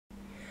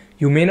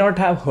You may not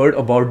have heard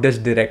about this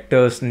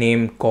director's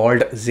name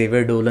called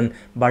Xavier Dolan,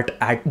 but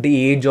at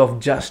the age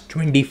of just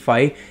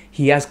 25,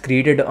 he has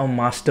created a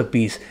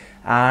masterpiece.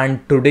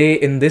 And today,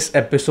 in this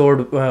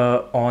episode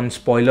on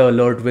Spoiler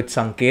Alert with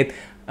Sanket,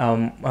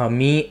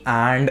 me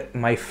and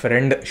my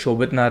friend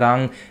Shobhit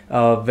Narang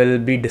will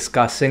be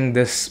discussing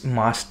this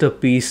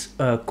masterpiece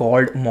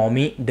called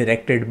MAMI,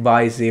 directed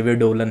by Xavier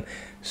Dolan.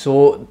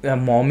 So,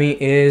 MAMI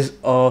is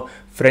a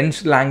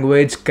French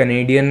language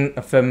Canadian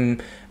film,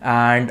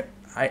 and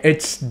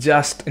it's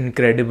just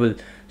incredible.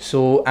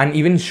 So, and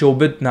even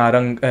Shobhit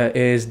Narang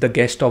is the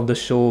guest of the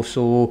show.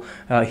 So,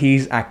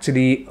 he's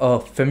actually a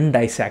film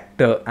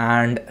dissector,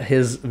 and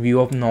his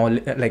view of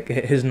knowledge, like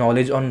his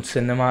knowledge on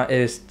cinema,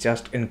 is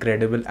just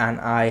incredible.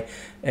 And I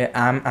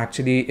am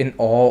actually in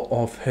awe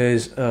of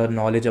his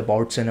knowledge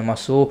about cinema.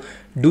 So,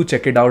 do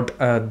check it out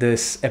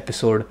this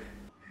episode.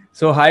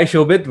 So, hi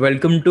Shobhit,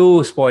 welcome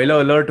to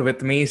Spoiler Alert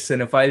with me,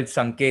 Cinephile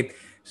Sanket.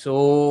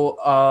 So,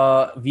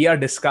 we are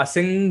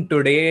discussing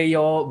today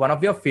your one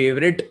of your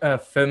favorite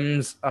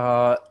films,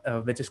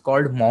 which is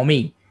called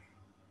Mommy.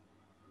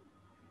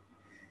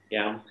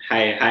 Yeah.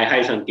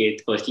 Hi,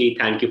 Sanket. Firstly,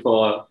 thank you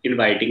for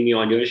inviting me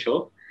on your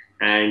show.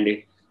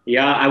 And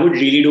yeah, I would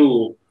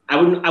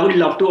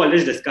love to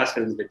always discuss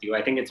films with you.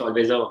 I think it's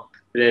always a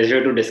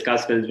pleasure to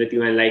discuss films with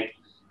you and like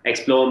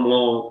explore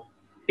more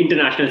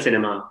international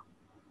cinema.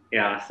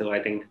 Yeah. So I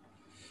think,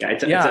 yeah,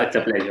 Yeah, it's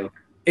a pleasure.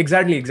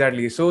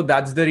 exactly. So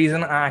that's the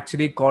reason I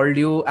actually called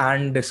you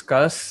and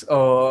discuss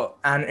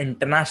an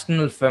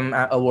international film,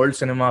 a world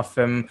cinema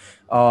film,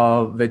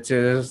 which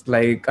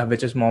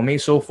is Mommy.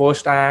 So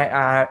first,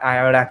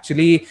 I would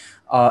actually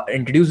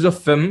introduce the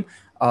film.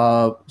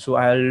 So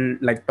I'll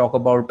like talk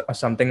about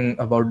something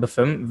about the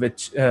film,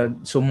 which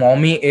so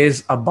Mommy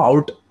is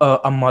about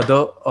a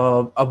mother,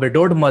 a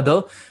widowed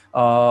mother,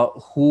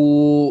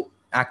 who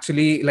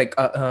actually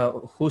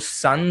whose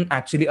son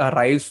actually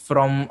arrives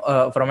from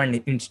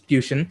an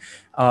institution,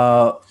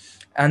 uh,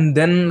 and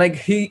then like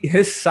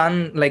his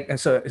son,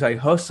 sorry,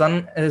 her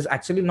son is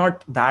actually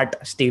not that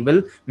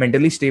stable,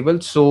 mentally stable.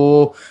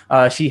 So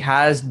she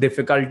has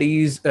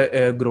difficulties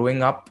growing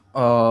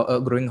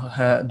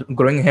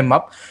him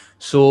up.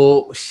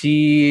 So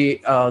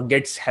she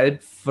gets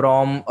help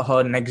from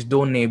her next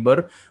door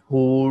neighbor,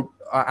 who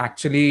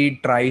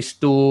actually tries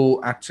to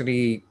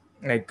actually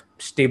like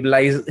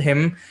stabilize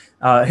him,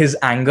 his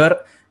anger,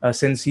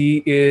 since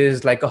he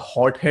is like a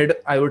hothead,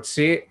 I would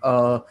say,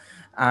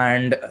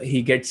 and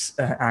he gets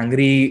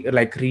angry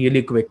like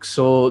really quick.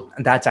 So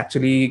that's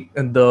actually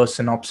the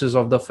synopsis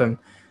of the film.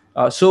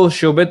 So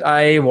Shobit,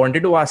 I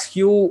wanted to ask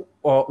you,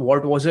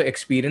 what was your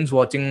experience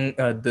watching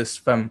this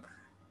film?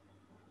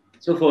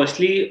 So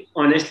firstly,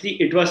 honestly,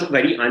 it was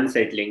very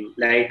unsettling.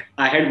 Like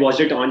I had watched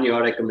it on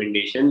your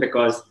recommendation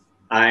because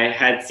I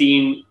had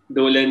seen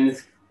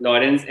Dolan's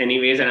Lawrence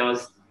anyways, and I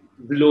was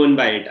blown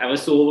by it. I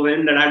was so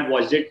overwhelmed that I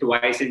watched it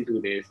twice in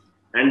 2 days,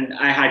 and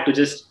I had to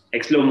just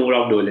explore more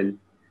of Dolan.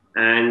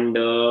 And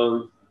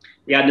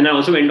yeah, then I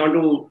also went on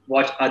to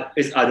watch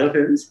his other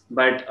films,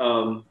 but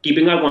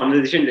keeping our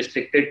conversation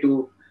restricted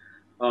to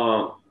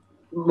uh,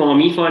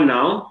 Mommy for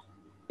now,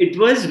 it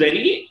was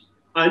very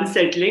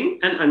unsettling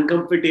and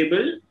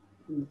uncomfortable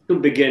to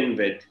begin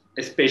with,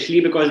 especially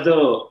because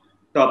the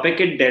topic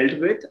it dealt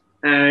with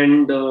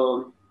and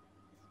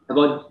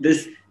about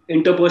this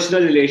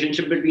interpersonal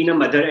relationship between a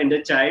mother and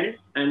a child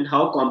and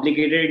how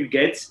complicated it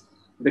gets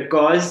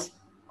because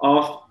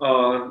of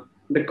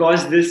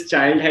because this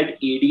child had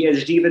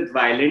ADHD with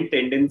violent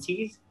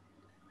tendencies.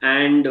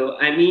 And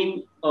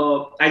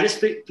I just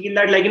feel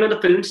that like the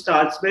film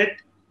starts with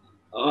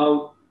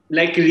uh,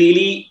 like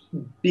really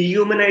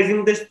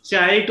dehumanizing this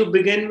child to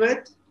begin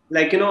with,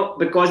 like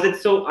because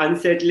it's so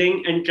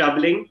unsettling and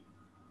troubling.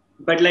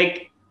 But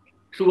like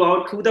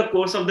through the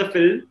course of the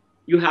film,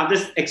 you have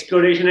this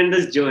exploration and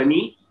this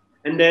journey,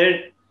 and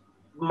there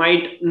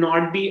might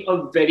not be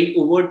a very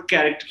overt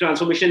character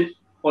transformation,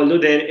 although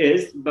there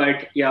is.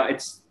 But yeah,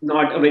 it's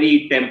not a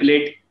very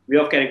template way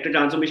of character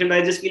transformation. But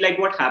I just feel like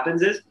what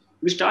happens is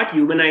we start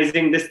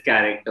humanizing this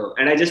character,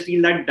 and I just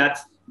feel that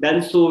that's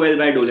done so well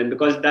by Dolan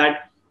because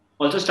that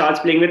also starts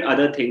playing with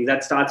other things.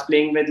 That starts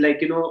playing with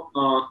like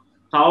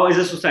how as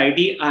a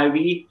society are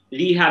we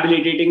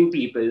rehabilitating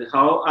people?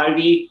 How are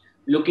we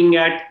looking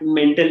at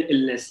mental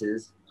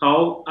illnesses?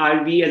 How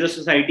are we as a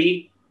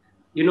society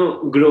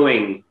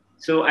growing?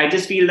 So I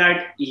just feel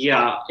that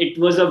yeah, it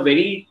was a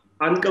very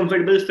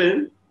uncomfortable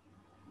film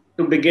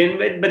to begin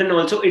with, but then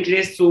also it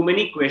raised so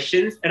many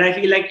questions. And I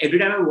feel like every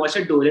time I watch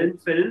a Dolan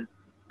film,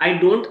 I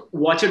don't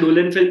watch a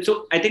Dolan film.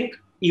 So I think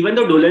even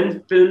though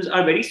Dolan films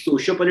are very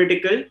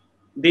socio-political,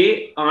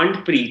 they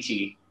aren't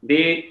preachy.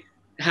 They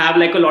have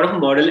like a lot of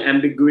moral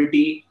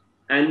ambiguity,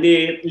 and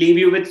they leave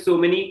you with so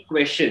many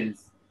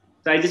questions.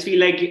 So I just feel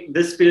like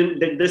this film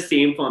did the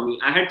same for me.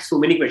 I had so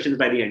many questions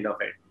by the end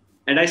of it,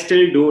 and I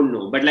still don't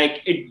know. But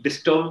like it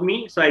disturbed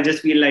me, so I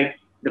just feel like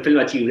the film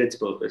achieved its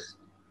purpose.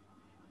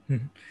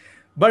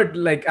 But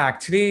like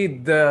actually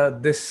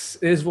this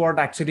is what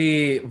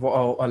actually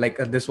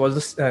this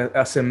was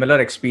a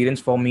similar experience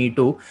for me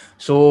too.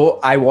 So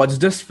I watched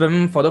this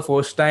film for the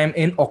first time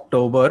in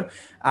October,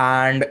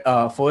 and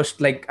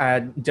first like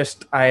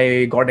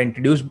I got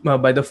introduced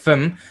by the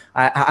film.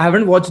 I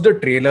haven't watched the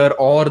trailer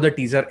or the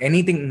teaser,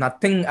 anything,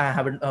 nothing. I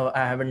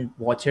haven't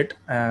watched it.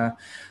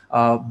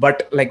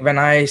 But like when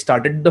I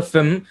started the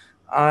film,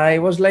 I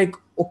was like,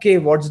 okay,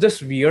 what's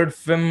this weird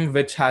film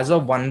which has a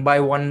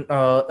 1:1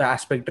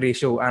 aspect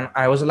ratio? And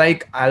I was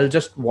like, I'll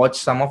just watch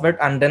some of it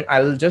and then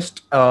I'll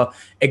just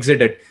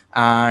exit it.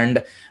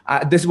 And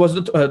this was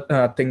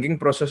the thinking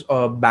process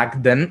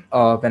back then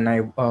when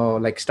I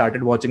like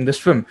started watching this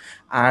film.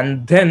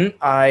 And then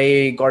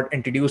I got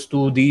introduced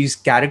to these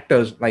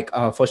characters. Like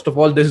first of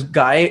all, this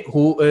guy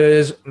who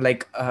is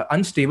like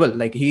unstable,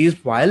 like he is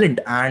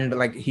violent, and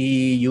like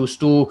he used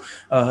to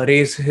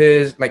raise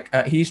his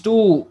he used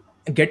to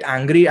get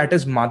angry at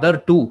his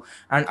mother too.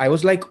 And I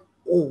was like,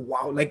 oh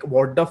wow, like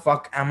what the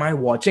fuck am I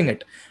watching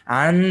it?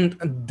 And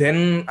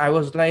then I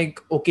was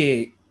like,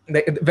 okay,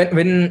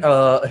 when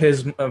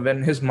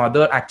his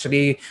mother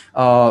actually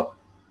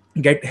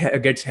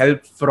gets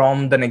help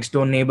from the next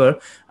door neighbor,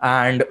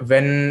 and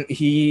when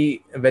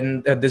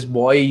this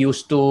boy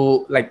used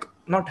to like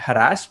not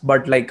harass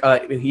but like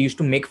he used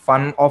to make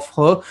fun of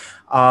her,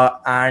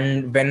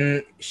 and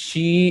when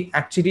she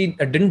actually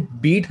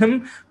didn't beat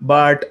him,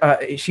 but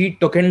she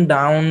took him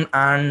down,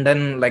 and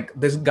then like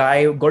this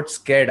guy got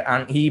scared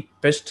and he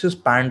pissed his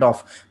pant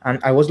off. And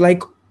I was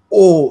like,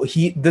 oh,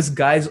 this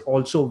guy is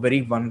also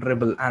very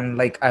vulnerable. And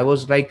like I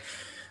was like,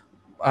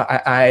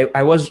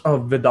 I was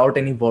without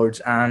any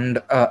words.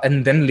 And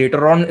then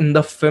later on in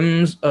the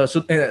films,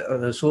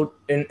 so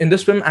in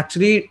this film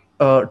actually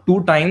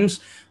two times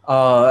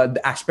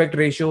the aspect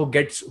ratio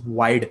gets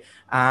wide.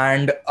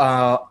 And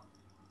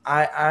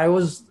I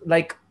was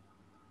like,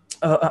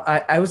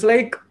 I was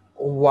like,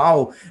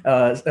 wow.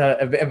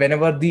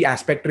 Whenever the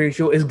aspect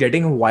ratio is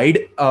getting wide,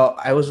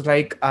 I was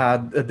like,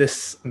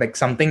 this like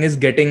something is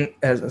getting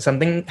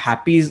something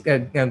happy is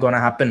gonna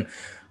happen.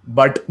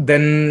 But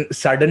then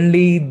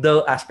suddenly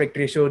the aspect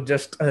ratio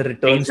just Things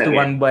returns to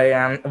again. one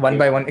Yeah.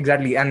 by one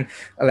exactly. And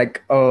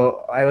like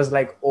I was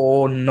like,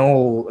 oh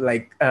no,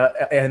 like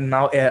and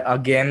now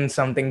again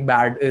something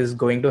bad is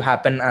going to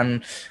happen.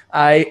 And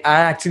I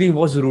actually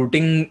was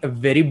rooting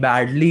very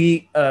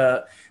badly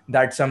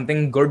that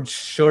something good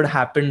should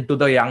happen to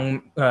the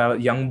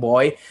young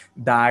boy,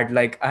 that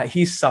like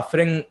he's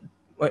suffering.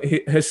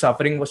 His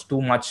suffering was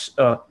too much,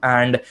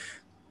 and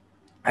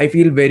I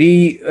feel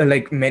very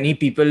like many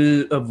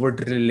people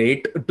would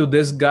relate to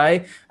this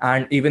guy,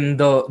 and even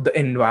the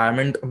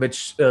environment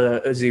which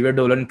Xavier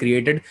Dolan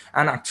created.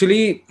 And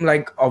actually,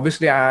 like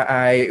obviously,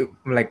 I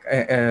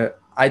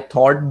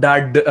thought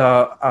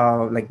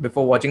that like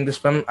before watching this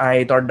film,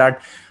 I thought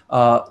that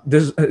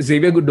this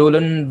Xavier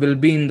Dolan will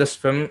be in this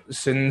film,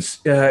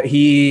 since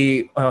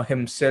he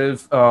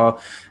himself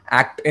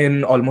act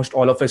in almost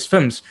all of his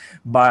films.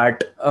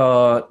 But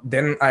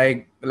then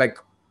I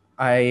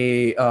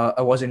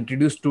was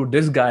introduced to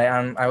this guy,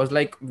 and I was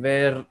like,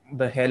 where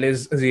the hell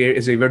is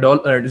Xavier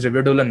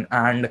Dolan?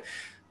 And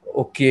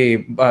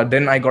okay,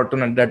 then I got to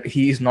know that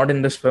he is not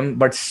in this film.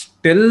 But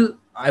still,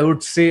 I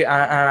would say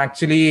I'm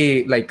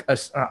actually like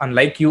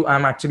unlike you,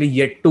 I'm actually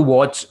yet to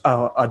watch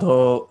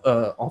other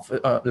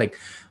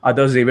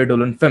Xavier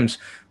Dolan films.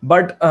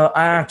 But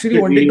I actually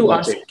Should wanted really to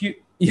watch ask it. you.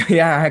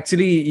 Yeah,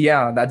 actually,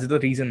 yeah, that's the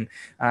reason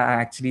I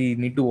actually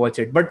need to watch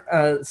it. But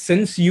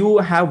since you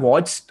have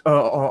watched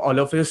all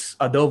of his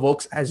other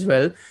works as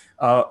well,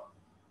 uh,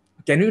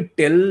 can you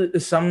tell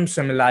some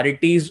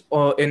similarities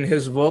in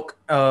his work,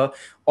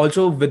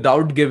 also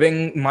without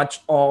giving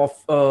much of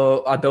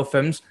other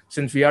films?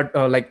 Since we are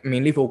like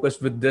mainly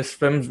focused with this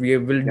films, we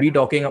will Yeah. be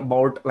talking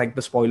about like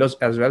the spoilers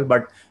as well,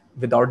 but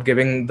without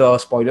giving the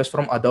spoilers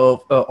from other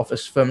of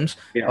his films.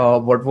 Yeah.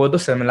 What were the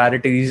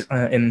similarities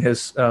in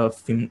his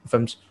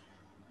films?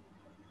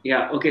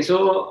 Yeah. Okay.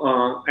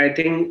 So I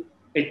think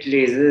it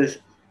raises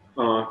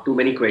too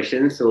many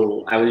questions.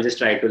 So I will just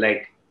try to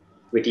like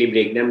quickly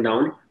break them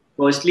down.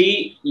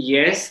 Firstly,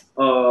 yes,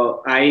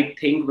 I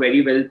think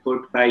very well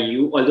put by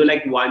you. Although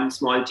like one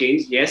small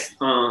change, yes,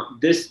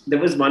 this there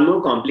was one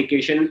more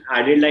complication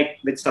added, like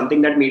with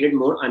something that made it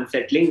more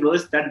unsettling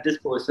was that this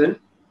person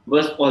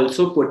was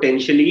also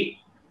potentially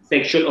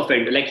sexual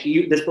offender. Like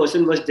this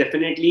person was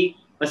definitely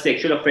a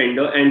sexual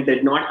offender and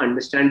did not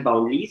understand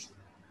boundaries,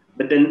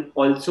 but then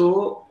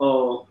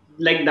also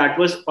like that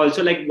was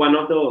also like one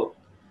of the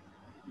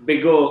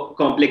bigger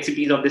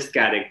complexities of this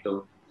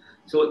character,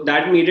 so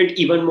that made it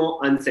even more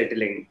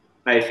unsettling,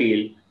 I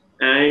feel.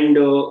 And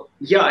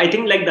yeah, I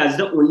think like that's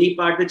the only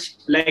part which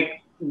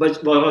like was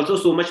also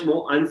so much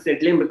more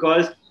unsettling,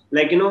 because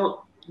like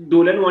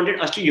Dolan wanted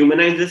us to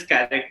humanize this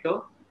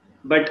character,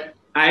 but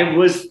I'm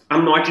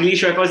not really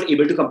sure if I was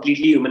able to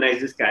completely humanize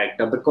this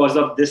character because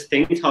of these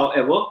things.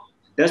 However,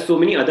 there's so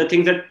many other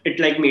things that it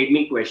like made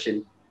me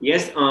question.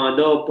 Yes,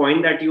 the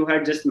point that you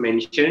had just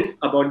mentioned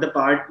about the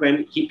part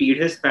when he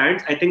peed his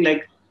pants, I think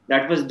like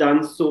that was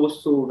done so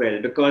well,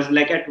 because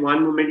like at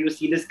one moment you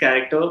see this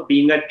character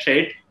being a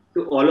threat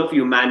to all of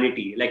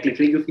humanity. Like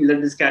literally you feel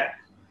that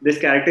this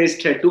character is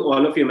threat to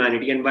all of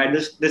humanity, and why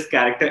this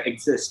character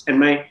exists. And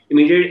my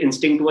immediate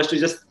instinct was to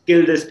just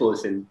kill this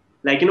person.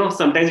 Like,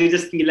 sometimes you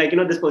just feel like,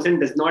 this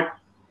person is not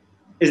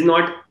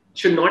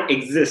should not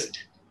exist.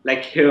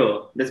 Like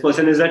here, this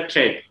person is a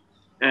threat.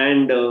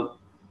 And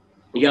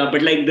yeah,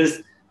 but like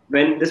this,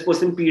 when this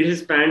person peed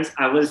his pants,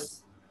 I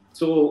was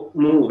so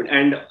moved.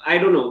 And I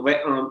don't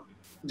know,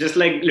 just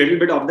like a little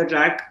bit off the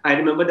track, I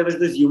remember there was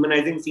this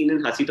humanizing scene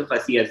in Hasi to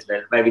Fussy as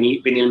well by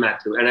Vinyl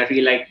Matthew. And I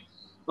feel like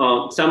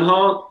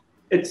somehow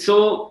it's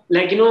so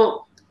like,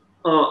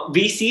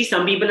 we see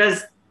some people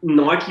as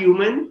not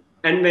human,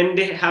 and when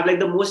they have like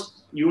the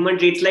most human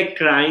traits like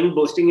crying,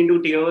 bursting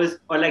into tears,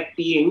 or like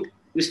peeing,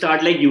 you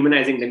start like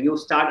humanizing them. You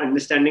start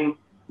understanding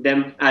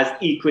them as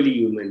equally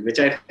human, which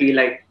I feel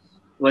like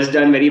was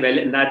done very well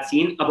in that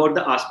scene. About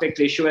the aspect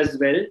ratio as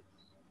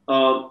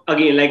well,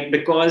 again, like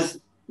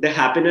because the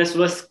happiness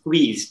was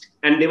squeezed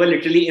and they were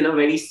literally in a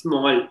very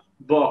small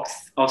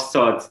box of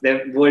sorts.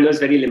 Their world was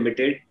very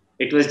limited.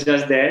 It was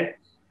just there.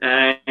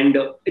 And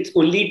it's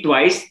only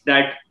twice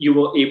that you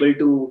were able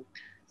to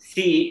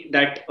see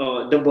that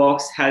the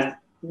box has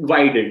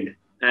widened.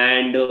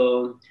 And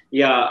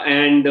yeah,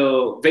 and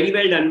very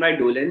well done by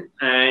Dolan.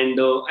 And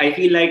I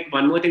feel like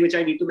one more thing which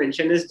I need to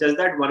mention is just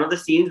that one of the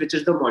scenes, which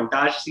is the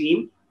montage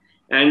scene,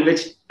 and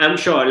which I'm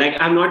sure, like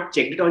I've not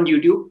checked it on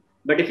YouTube,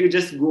 but if you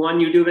just go on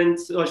YouTube and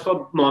search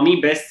for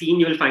 "Mommy best scene,"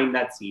 you'll find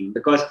that scene,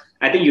 because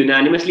I think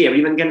unanimously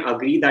everyone can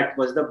agree that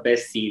was the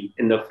best scene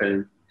in the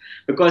film.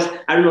 Because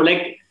I don't know,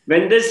 like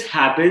when this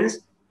happens,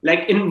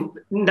 like in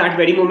that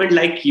very moment,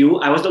 like you,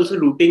 I was also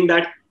rooting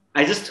that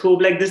I just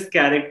hope like this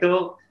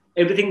character,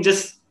 everything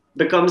just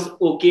becomes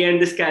okay,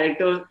 and this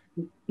character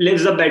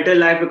lives a better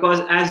life,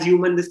 because as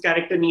human, this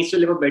character needs to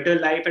live a better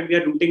life, and we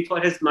are rooting for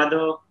his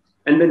mother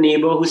and the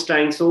neighbor who's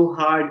trying so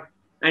hard,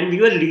 and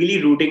we were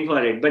really rooting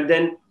for it. But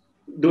then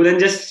Dolan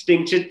just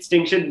stinks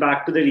it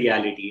back to the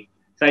reality.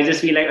 So I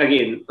just feel like,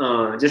 again,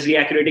 just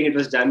reaccurating, it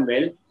was done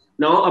well.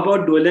 Now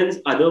about Dolan's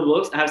other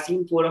works, I have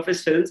seen 4 of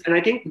his films, and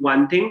I think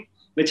one thing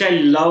which I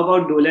love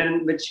about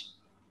Dolan, which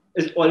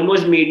is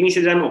almost made me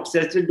say that I'm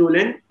obsessed with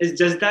Dolan, is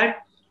just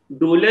that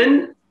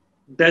Dolan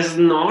does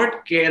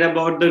not care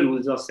about the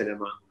rules of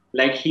cinema.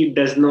 Like he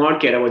does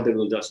not care about the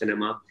rules of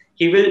cinema.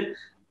 He will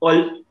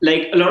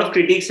like a lot of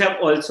critics have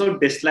also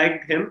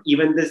disliked him,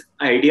 even this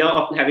idea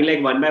of having like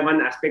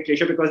 1:1 aspect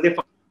ratio, because they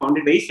found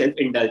it very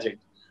self-indulgent.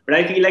 But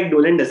I feel like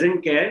Dolan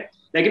doesn't care.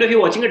 Like, if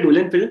you're watching a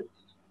Dolan film,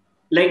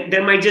 like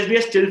there might just be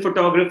a still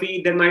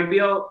photography, there might be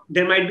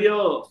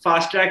a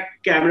fast track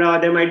camera,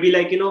 there might be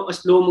like, a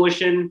slow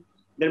motion,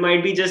 there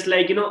might be just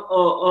like,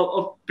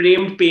 a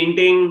framed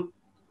painting.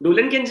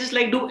 Dolan can just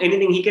like do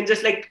anything. He can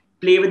just like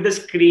play with the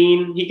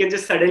screen. He can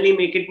just suddenly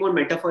make it more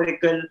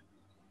metaphorical.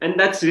 And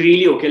that's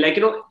really okay. Like,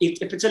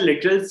 if it's a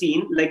literal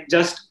scene, like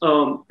just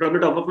from the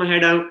top of my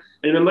head, I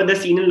remember the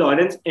scene in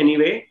Lawrence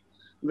anyway,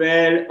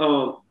 where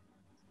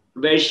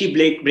she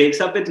breaks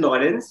up with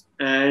Lawrence,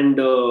 and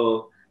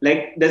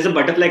like there's a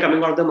butterfly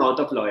coming out of the mouth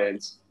of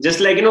Lawrence. Just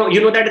like,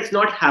 that it's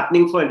not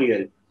happening for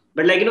real.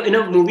 But like, in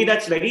a movie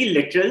that's very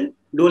literal,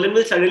 Dolan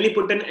will suddenly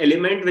put an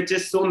element which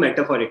is so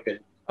metaphorical.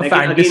 A Like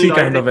fantasy again,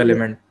 kind Lawrence, of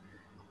element.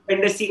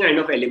 fantasy kind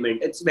of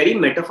element. It's very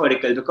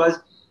metaphorical, because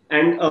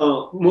and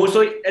more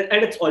so,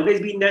 and it's always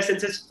been there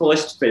since his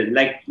first film.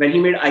 Like when he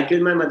made I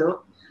Killed My Mother,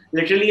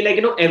 literally,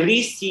 like,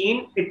 every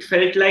scene, it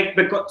felt like,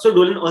 because so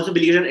Dolan also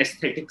believes in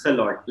aesthetics a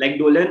lot. Like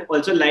Dolan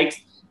also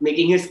likes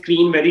making his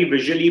screen very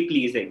visually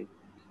pleasing,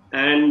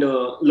 and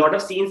a lot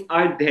of scenes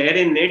are there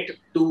in it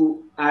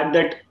to add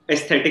that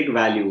aesthetic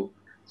value.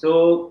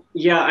 So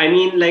yeah, I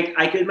mean, like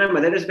I Killed My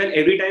Mother as well.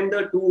 Every time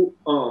the two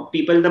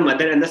people, the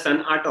mother and the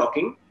son, are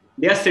talking,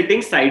 they are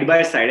sitting side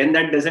by side, and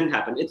that doesn't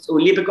happen. It's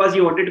only because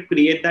he wanted to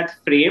create that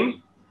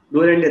frame.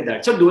 Dolan did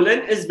that. So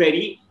Dolan is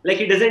very, like,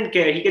 he doesn't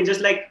care. He can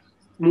just like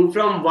move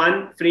from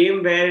one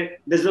frame where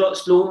there's a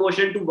slow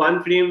motion to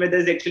one frame where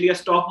there's actually a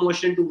stop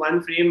motion to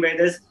one frame where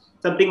there's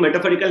something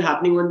metaphorical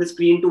happening on the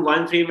screen to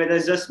one frame where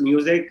there's just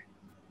music.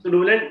 So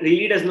Dolan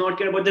really does not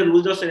care about the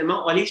rules of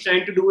cinema. All he's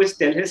trying to do is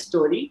tell his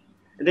story,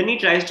 and then he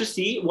tries to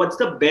see what's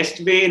the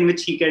best way in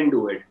which he can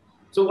do it.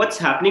 So what's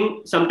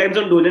happening sometimes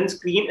on Dolan's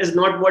screen is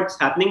not what's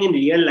happening in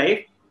real life.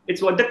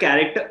 It's what the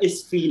character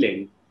is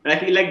feeling. And I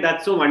feel like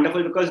that's so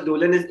wonderful, because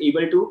Dolan is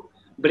able to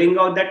bring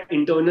out that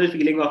internal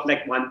feeling of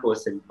like one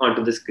person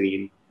onto the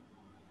screen.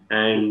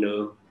 And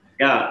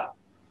yeah.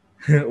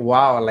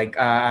 Wow, like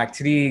I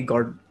actually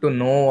got to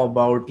know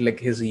about like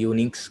his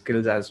unique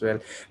skills as well.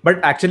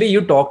 But actually,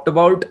 you talked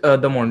about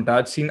the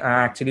montage scene. I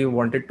actually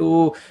wanted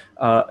to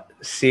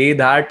say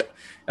that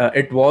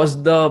it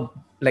was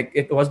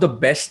the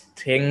best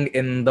thing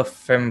in the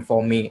film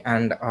for me.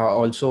 And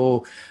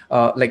also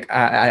like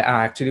I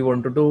actually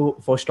wanted to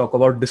first talk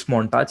about this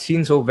montage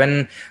scene. So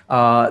when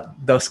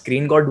the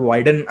screen got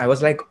widened, I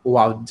was like,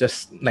 wow,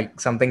 just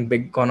like something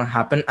big gonna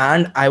happen.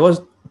 And I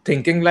was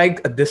thinking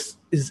like this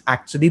is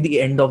actually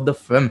the end of the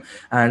film,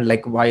 and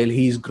like while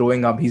he's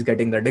growing up, he's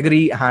getting the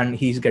degree and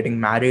he's getting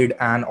married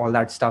and all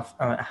that stuff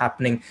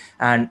happening,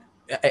 and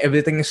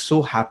everything is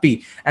so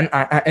happy. And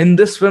in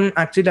this film,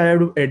 actually, I have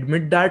to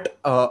admit that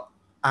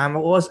I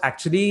was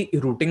actually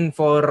rooting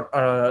for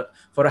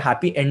a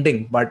happy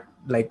ending, but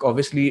like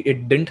obviously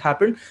it didn't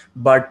happen.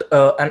 But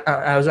and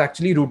I was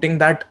actually rooting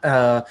that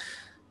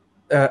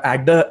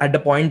at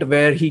the point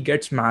where he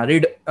gets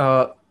married,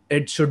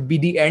 it should be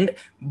the end.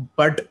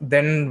 But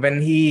then when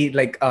he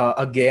like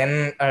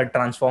again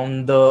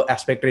transformed the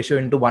aspect ratio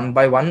into 1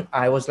 by 1,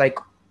 I was like,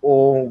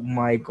 oh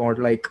my god,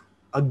 like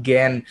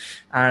again.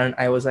 And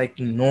I was like,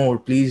 no,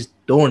 please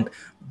don't.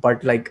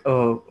 But like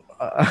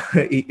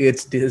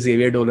it's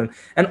Xavier Dolan.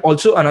 And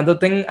also another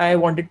thing I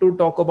wanted to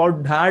talk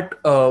about, that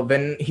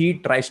when he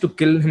tries to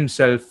kill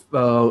himself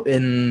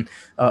in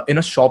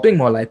a shopping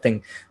mall, I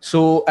think.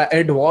 So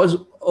it was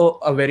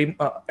a very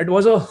it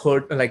was a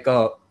hurt, like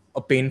a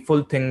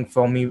painful thing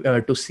for me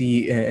to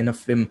see in a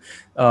film,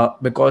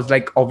 because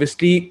like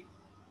obviously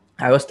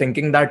I was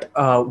thinking that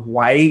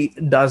why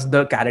does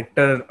the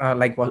character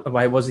like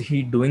why was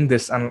he doing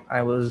this, and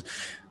I was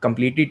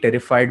completely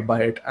terrified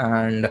by it.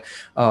 And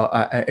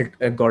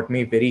it got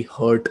me very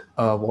hurt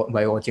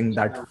by watching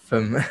that Yeah.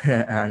 film.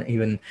 And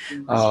even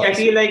See, I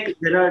feel like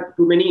there are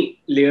too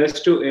many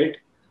layers to it.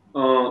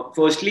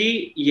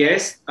 Firstly,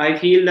 yes, I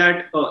feel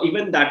that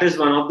even that is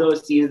one of the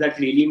scenes that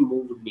really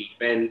moved me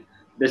when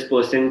this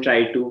person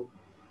tried to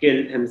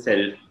kill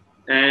himself.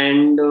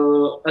 And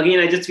again,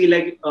 I just feel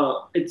like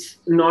it's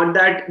not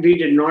that we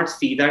did not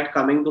see that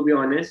coming, to be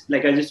honest.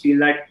 Like, I just feel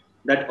that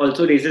that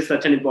also raises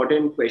such an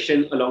important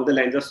question along the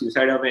lines of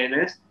suicide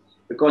awareness.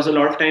 Because a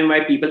lot of time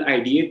why people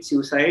ideate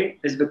suicide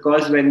is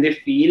because when they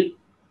feel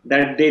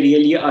that they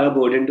really are a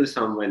burden to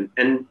someone.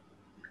 And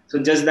so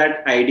just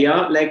that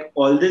idea, like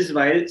all this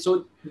while.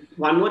 So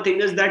one more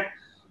thing is that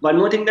one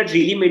more thing that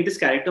really made this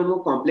character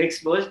more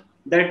complex was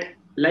that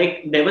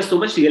like there was so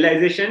much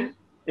realization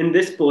in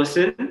this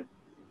person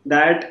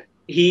that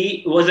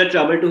he was a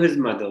trouble to his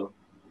mother,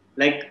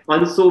 like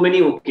on so many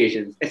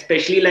occasions,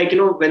 especially like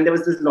when there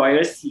was this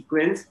lawyer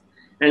sequence,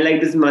 and like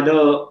this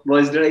mother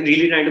was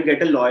really trying to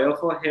get a lawyer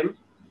for him.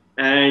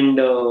 And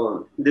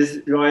this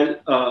royal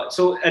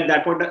so at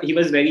that point he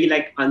was very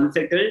like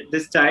unsettled,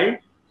 this child.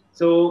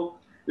 So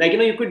like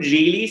you could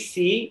really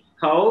see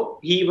how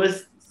he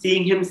was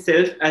seeing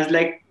himself as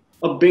like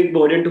a big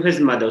burden to his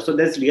mother. So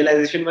this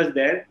realization was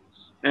there,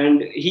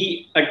 and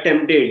he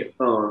attempted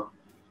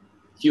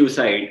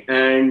suicide.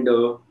 And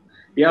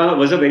yeah, it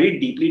was a very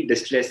deeply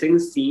distressing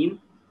scene.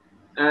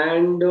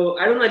 And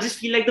I don't know, I just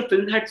feel like the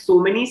film had so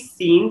many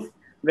scenes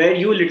where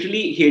you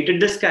literally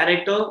hated this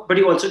character, but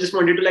you also just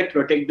wanted to like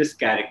protect this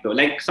character.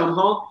 Like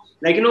somehow,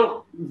 like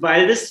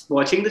while this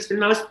watching this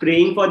film, I was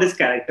praying for this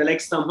character.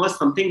 Like somehow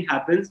something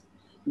happens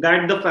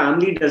that the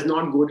family does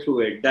not go through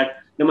it,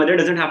 that the mother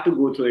doesn't have to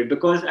go through it.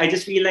 Because I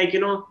just feel like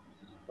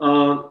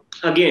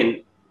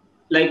again,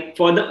 like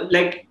for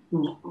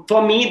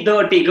me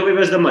the takeaway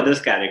was the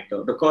mother's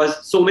character,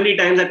 because so many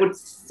times I could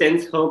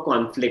sense her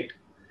conflict.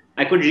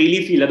 I could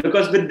really feel it,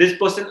 because with this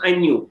person I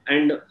knew,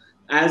 and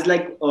as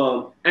like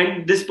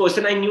and this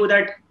person I knew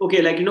that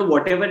okay, like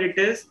whatever it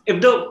is,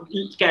 if the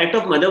character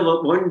of mother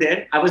weren't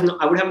there, I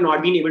would have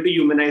not been able to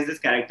humanize this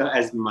character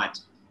as much.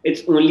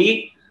 It's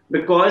only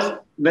because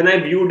when I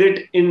viewed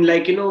it in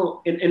like in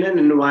an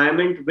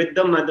environment with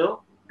the mother,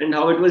 and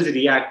how it was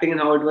reacting and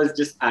how it was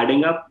just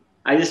adding up,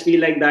 I just feel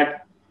like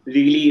that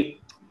really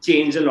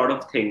changed a lot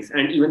of things,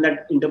 and even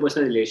that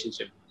interpersonal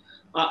relationship.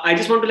 I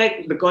just want to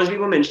like, because we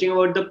were mentioning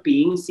about the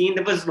peeing scene,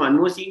 there was one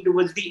more scene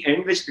towards the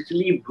end which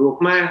literally broke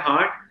my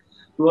heart.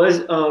 Was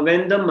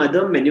when the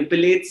mother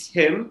manipulates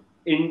him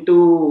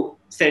into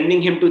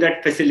sending him to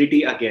that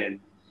facility again,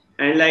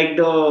 and like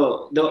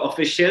the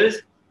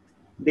officials,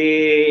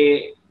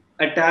 they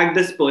attack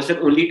this person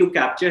only to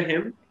capture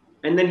him,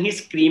 and then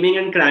he's screaming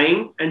and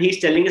crying, and he's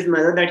telling his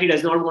mother that he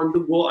does not want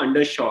to go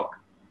under shock.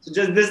 So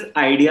just this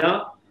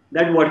idea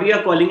that what we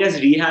are calling as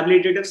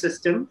rehabilitative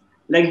system,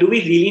 like do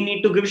we really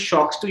need to give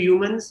shocks to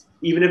humans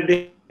even if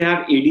they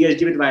have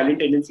ADHD with violent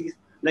tendencies?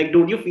 Like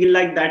don't you feel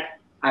like that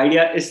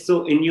idea is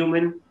so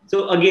inhuman?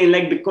 So again,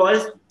 like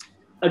because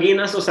again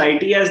our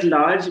society as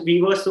large,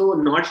 we were so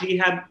not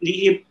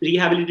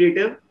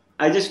rehabilitative.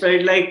 I just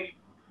felt like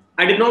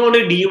I did not want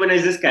to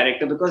dehumanize this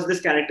character, because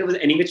this character was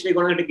any which way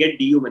going to get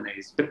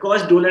dehumanized.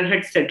 Because Dolan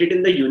had set it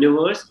in the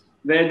universe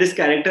where this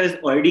character is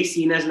already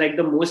seen as like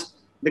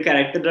the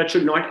character that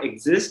should not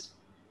exist.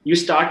 You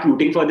start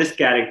rooting for this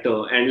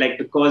character, and like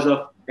because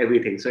of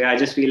everything. So yeah, I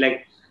just feel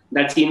like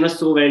that scene was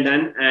so well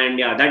done, and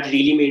yeah, that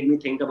really made me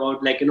think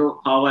about like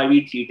how are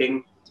we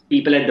treating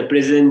people at the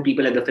prison,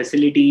 people at the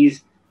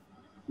facilities?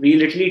 We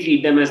literally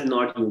treat them as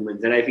not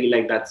humans, and I feel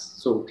like that's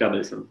so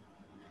troublesome.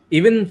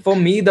 Even for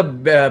me, the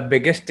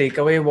biggest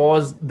takeaway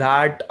was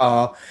that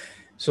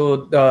So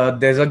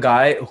there's a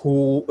guy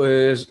who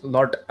is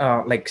not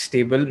like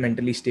stable,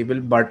 mentally stable,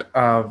 but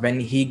when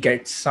he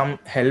gets some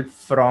help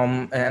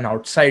from an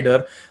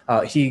outsider,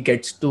 he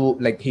gets to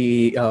like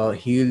he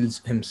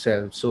heals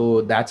himself.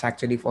 So that's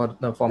actually for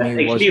That's me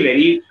actually was.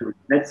 very true.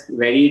 That's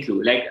very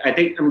true. Like, I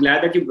think I'm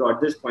glad that you brought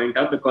this point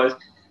up, because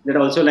that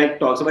also like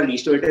talks about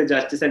restorative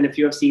justice. And if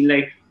you have seen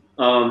like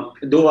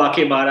Do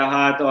Aake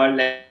Barahat or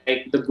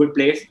like The Good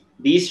Place,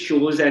 these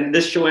shows and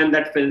this show and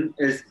that film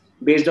is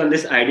based on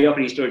this idea of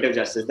restorative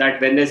justice.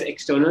 That when there's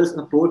external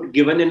support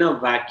given in a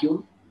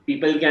vacuum,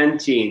 people can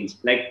change.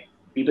 Like,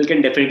 people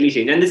can definitely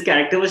change. And this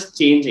character was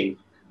changing,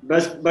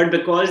 but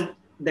because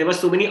there were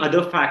so many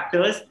other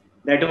factors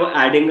that were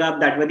adding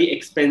up, that were the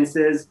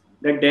expenses,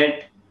 the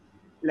debt,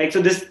 like,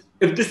 so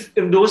if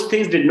those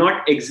things did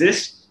not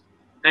exist,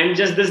 and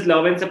just this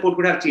love and support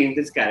could have changed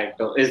this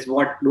character, is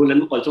what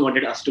Nolan also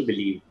wanted us to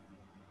believe.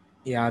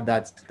 Yeah,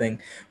 that's the thing.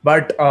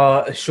 But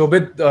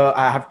Shobit,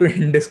 I have to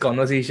end this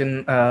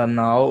conversation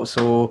now.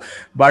 So,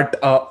 but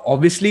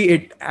obviously,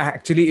 it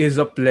actually is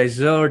a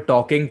pleasure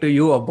talking to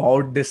you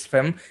about this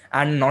film,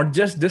 and not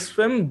just this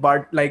film,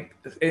 but like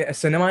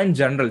cinema in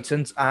general.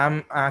 Since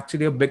I'm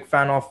actually a big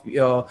fan of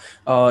your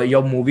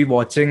movie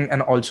watching,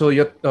 and also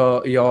your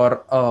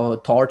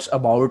thoughts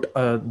about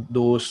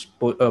those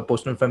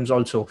personal films.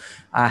 Also,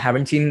 I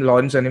haven't seen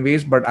Lawrence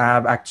anyways, but I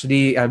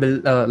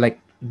will like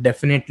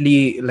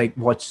definitely like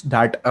watch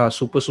that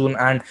super soon,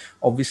 and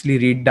obviously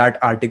read that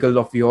article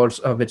of yours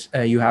which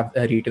you have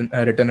written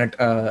it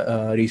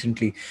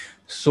recently.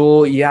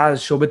 So yeah,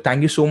 Shobit,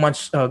 thank you so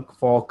much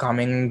for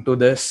coming to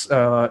this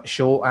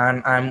show,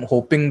 and I'm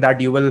hoping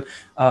that you will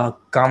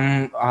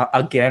come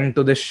again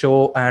to this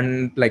show,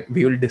 and like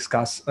we will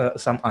discuss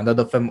some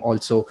another film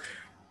also.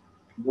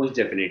 Most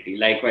definitely.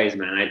 Likewise,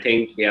 man. I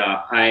think,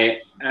 yeah,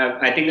 I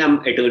think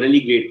I'm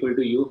eternally grateful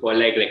to you for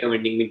like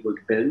recommending me good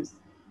films,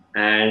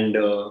 and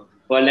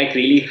for like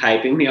really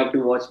hyping me up to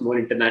watch more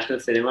international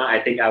cinema. I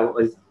think I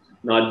was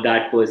not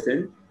that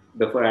person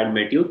before I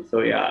met you. So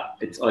yeah,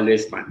 it's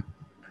always fun.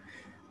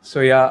 So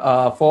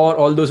yeah, for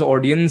all the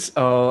audience,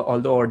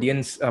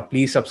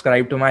 please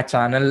subscribe to my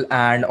channel,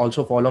 and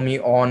also follow me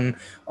on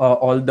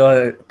all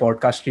the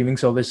podcast streaming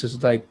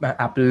services like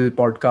Apple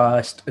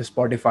Podcast,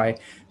 Spotify.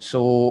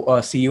 So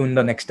see you in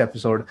the next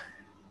episode.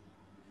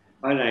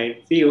 All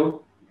right. See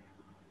you.